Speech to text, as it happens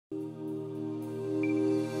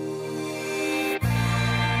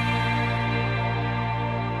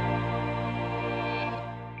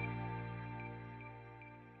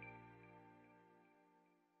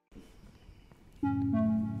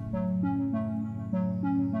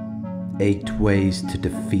8 ways to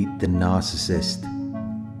defeat the narcissist.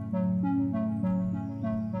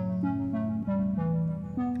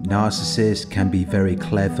 Narcissists can be very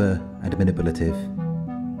clever and manipulative.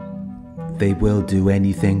 They will do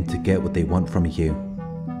anything to get what they want from you,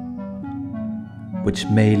 which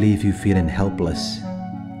may leave you feeling helpless,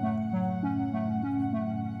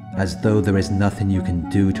 as though there is nothing you can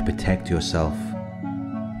do to protect yourself.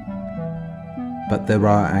 But there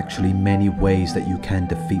are actually many ways that you can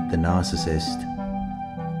defeat the narcissist.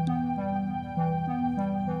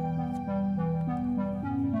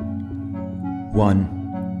 One,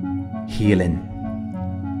 healing.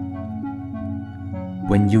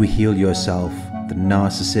 When you heal yourself, the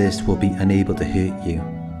narcissist will be unable to hurt you.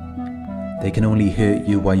 They can only hurt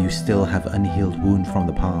you while you still have unhealed wounds from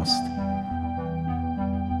the past.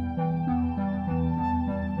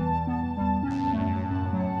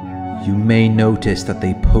 You may notice that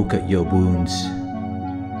they poke at your wounds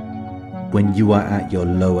when you are at your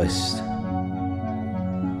lowest.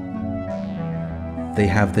 They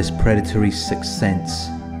have this predatory sixth sense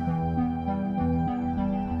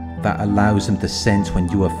that allows them to sense when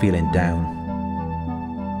you are feeling down.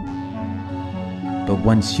 But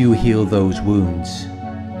once you heal those wounds,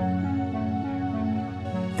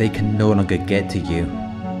 they can no longer get to you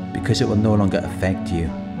because it will no longer affect you.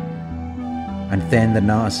 And then the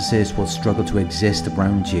narcissist will struggle to exist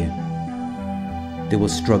around you. They will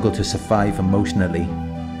struggle to survive emotionally.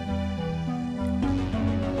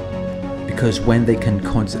 Because when they can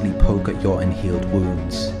constantly poke at your unhealed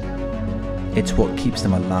wounds, it's what keeps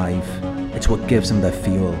them alive. It's what gives them their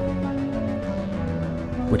fuel.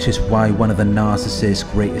 Which is why one of the narcissist's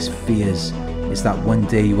greatest fears is that one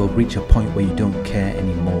day you will reach a point where you don't care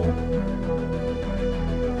anymore.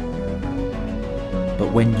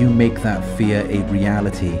 But when you make that fear a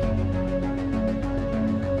reality,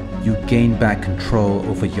 you gain back control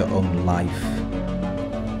over your own life.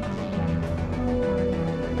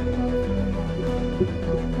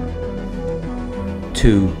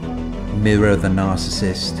 Two, mirror the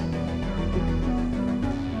narcissist.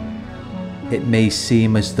 It may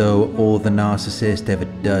seem as though all the narcissist ever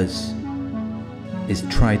does is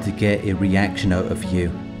try to get a reaction out of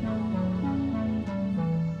you.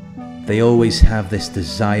 They always have this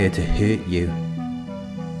desire to hurt you,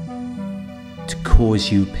 to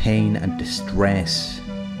cause you pain and distress.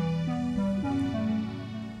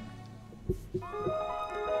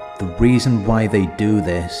 The reason why they do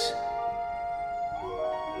this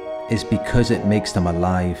is because it makes them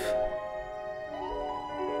alive.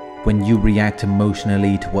 When you react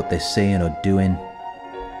emotionally to what they're saying or doing,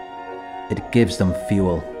 it gives them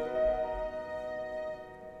fuel.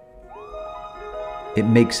 It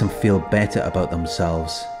makes them feel better about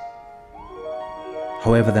themselves.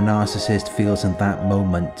 However the narcissist feels in that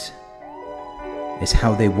moment is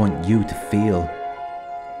how they want you to feel.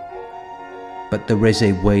 But there is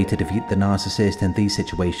a way to defeat the narcissist in these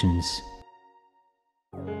situations.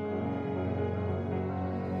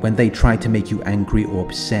 When they try to make you angry or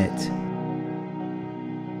upset,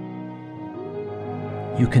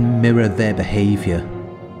 you can mirror their behavior,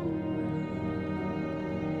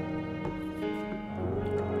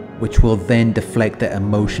 which will then deflect their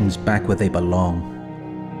emotions back where they belong.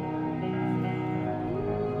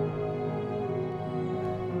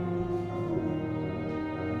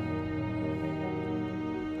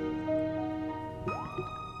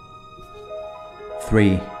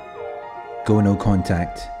 Three, go no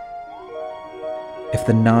contact. If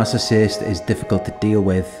the narcissist is difficult to deal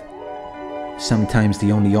with, sometimes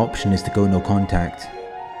the only option is to go no contact,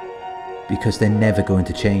 because they're never going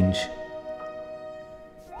to change.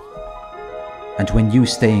 And when you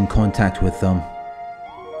stay in contact with them,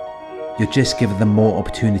 you're just giving them more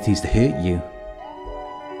opportunities to hurt you,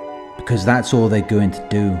 because that's all they're going to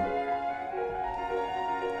do.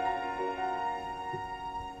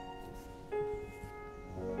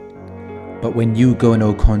 But when you go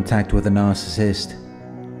no contact with a narcissist,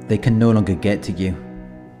 they can no longer get to you.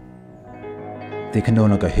 They can no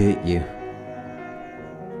longer hurt you.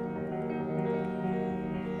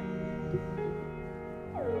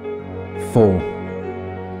 Four,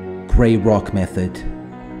 grey rock method.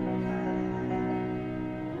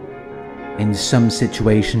 In some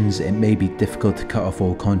situations, it may be difficult to cut off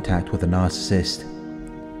all contact with a narcissist.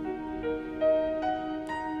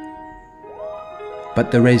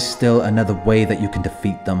 But there is still another way that you can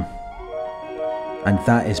defeat them, and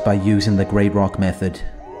that is by using the grey rock method.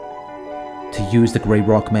 To use the grey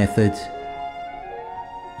rock method,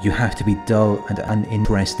 you have to be dull and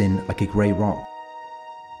uninteresting like a grey rock.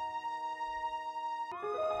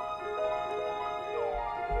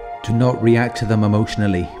 Do not react to them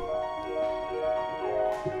emotionally.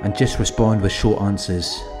 and just respond with short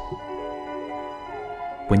answers.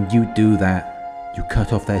 When you do that, you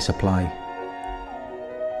cut off their supply.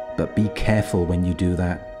 But be careful when you do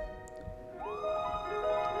that.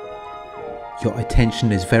 Your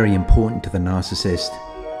attention is very important to the narcissist.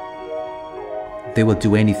 They will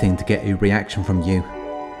do anything to get a reaction from you.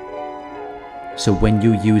 So when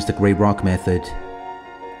you use the grey rock method,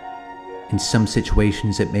 in some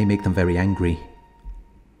situations it may make them very angry.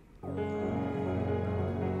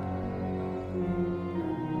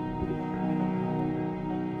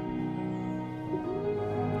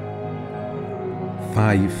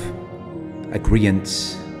 Five,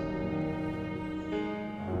 agreeance.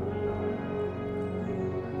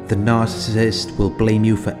 The narcissist will blame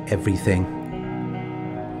you for everything.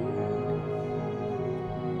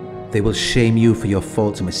 They will shame you for your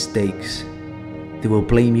faults and mistakes. They will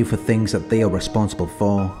blame you for things that they are responsible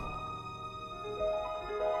for,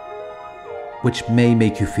 which may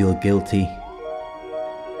make you feel guilty.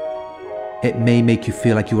 It may make you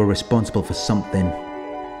feel like you are responsible for something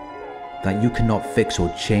that you cannot fix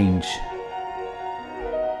or change,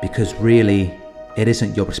 because really, it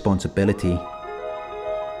isn't your responsibility,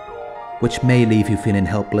 which may leave you feeling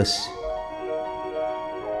helpless,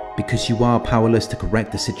 because you are powerless to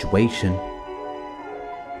correct the situation.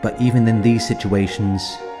 But even in these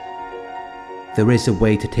situations, there is a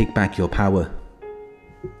way to take back your power.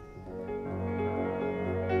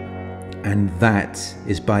 And that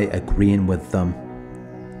is by agreeing with them.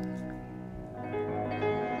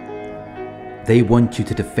 They want you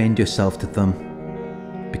to defend yourself to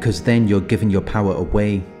them, because then you're giving your power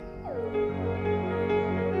away.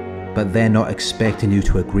 But they're not expecting you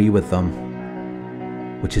to agree with them,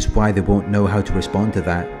 which is why they won't know how to respond to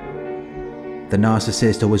that. The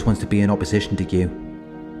narcissist always wants to be in opposition to you.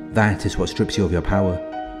 That is what strips you of your power,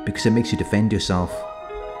 because it makes you defend yourself.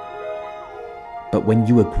 But when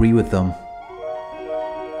you agree with them,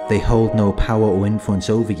 they hold no power or influence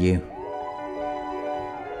over you.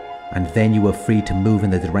 And then you are free to move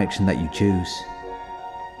in the direction that you choose.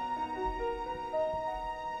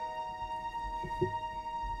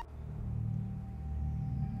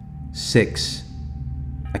 Six,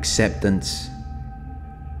 acceptance.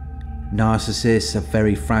 Narcissists are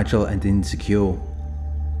very fragile and insecure,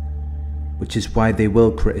 which is why they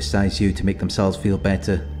will criticize you to make themselves feel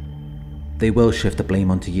better. They will shift the blame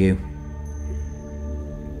onto you.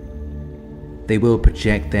 They will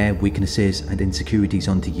project their weaknesses and insecurities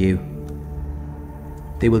onto you.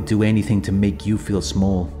 They will do anything to make you feel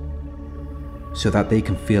small, so that they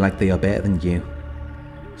can feel like they are better than you,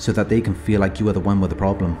 so that they can feel like you are the one with the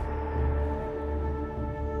problem.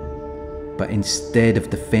 But instead of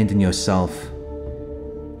defending yourself,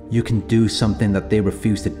 you can do something that they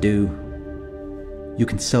refuse to do. You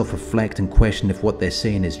can self-reflect and question if what they're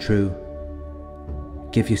saying is true.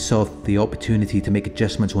 Give yourself the opportunity to make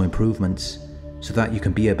adjustments or improvements so that you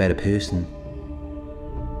can be a better person.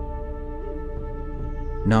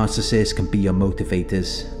 Narcissists can be your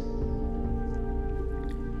motivators.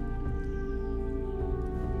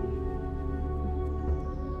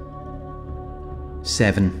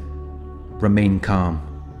 Seven, remain calm.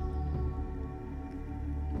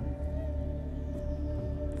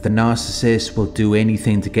 The narcissist will do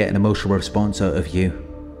anything to get an emotional response out of you,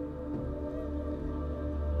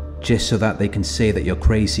 just so that they can say that you're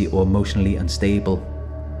crazy or emotionally unstable,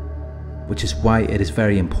 which is why it is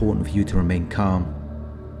very important for you to remain calm.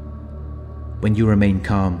 When you remain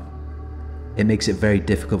calm, it makes it very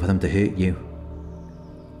difficult for them to hurt you.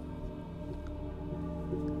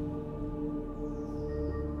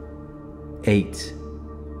 Eight,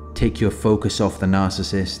 take your focus off the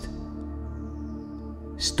narcissist.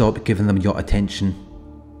 Stop giving them your attention.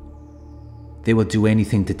 They will do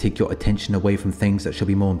anything to take your attention away from things that should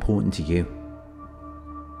be more important to you.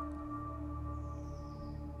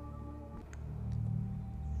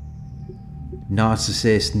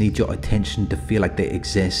 Narcissists need your attention to feel like they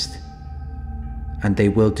exist, and they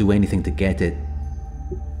will do anything to get it.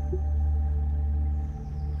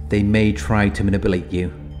 They may try to manipulate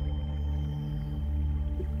you.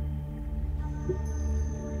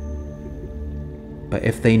 But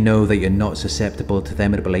if they know that you're not susceptible to their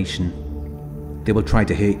manipulation, they will try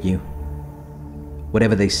to hurt you.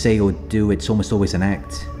 Whatever they say or do, it's almost always an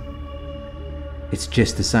act. It's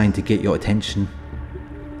just designed to get your attention.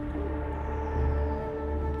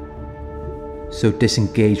 So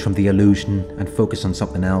disengage from the illusion and focus on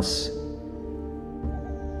something else.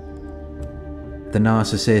 The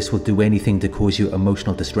narcissist will do anything to cause you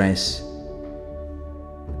emotional distress.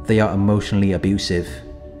 They are emotionally abusive,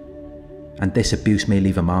 and this abuse may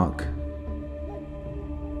leave a mark.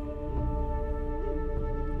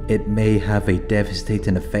 It may have a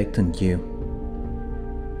devastating effect on you.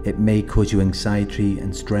 It may cause you anxiety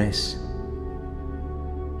and stress.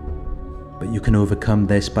 But you can overcome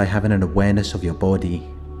this by having an awareness of your body.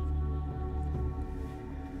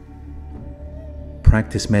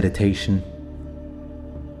 Practice meditation.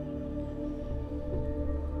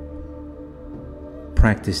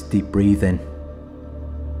 Practice deep breathing.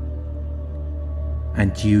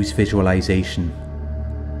 And use visualization.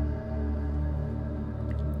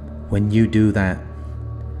 When you do that,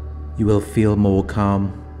 you will feel more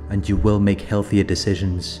calm and you will make healthier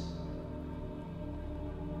decisions,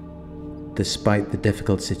 despite the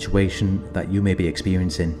difficult situation that you may be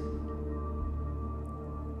experiencing.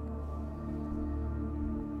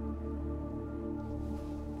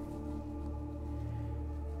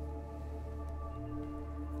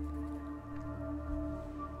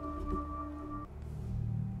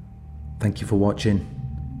 Thank you for watching.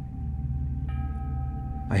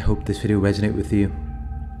 I hope this video resonated with you.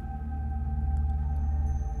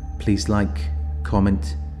 Please like,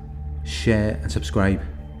 comment, share and subscribe.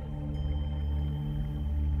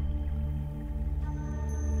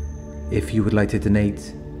 If you would like to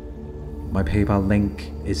donate, my PayPal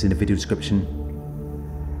link is in the video description.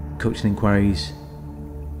 Coaching inquiries,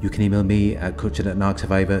 you can email me at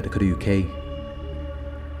coaching@narcsurvivor.co.uk.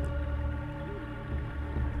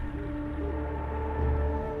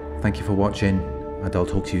 Thank you for watching, and I'll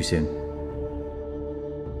talk to you soon.